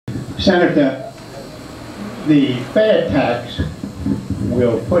Senator, the fair tax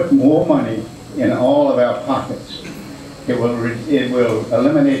will put more money in all of our pockets. It will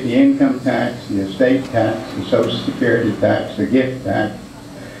eliminate the income tax, the estate tax, the Social Security tax, the gift tax,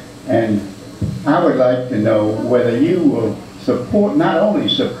 and I would like to know whether you will support, not only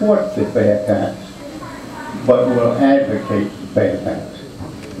support the fair tax, but will advocate the fair tax.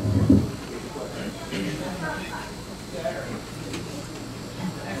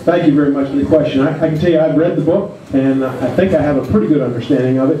 Thank you very much for the question. I can tell you I've read the book, and I think I have a pretty good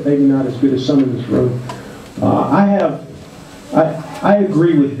understanding of it, maybe not as good as some in this room. I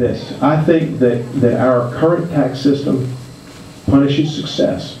agree with this. I think that our current tax system punishes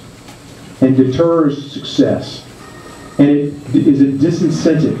success and deters success, and it is a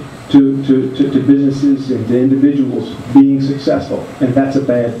disincentive to businesses and to individuals being successful, and that's a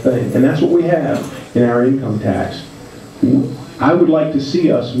bad thing. And that's what we have in our income tax. I would like to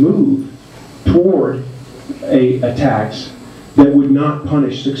see us move toward a tax that would not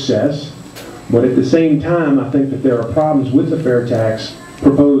punish success, but at the same time, I think that there are problems with the fair tax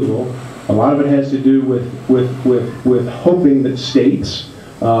proposal. A lot of it has to do with hoping that states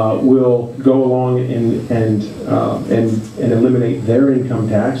will go along and eliminate their income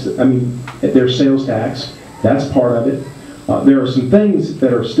tax. I mean, their sales tax. That's part of it. There are some things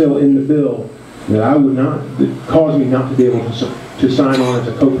that are still in the bill that cause me not to be able to sign on as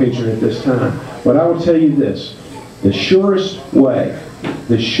a co-patron at this time. But I will tell you this: the surest way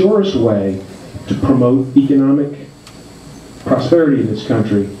to promote economic prosperity in this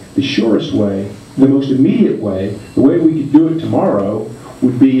country, the surest way, the most immediate way, the way we could do it tomorrow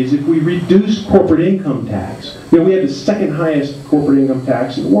would be is if we reduce corporate income tax. You know, we have the second highest corporate income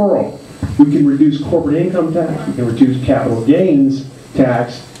tax in the world. We can reduce corporate income tax, we can reduce capital gains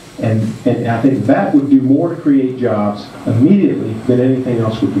tax, and I think that would do more to create jobs immediately than anything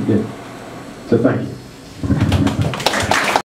else we could do. So thank you.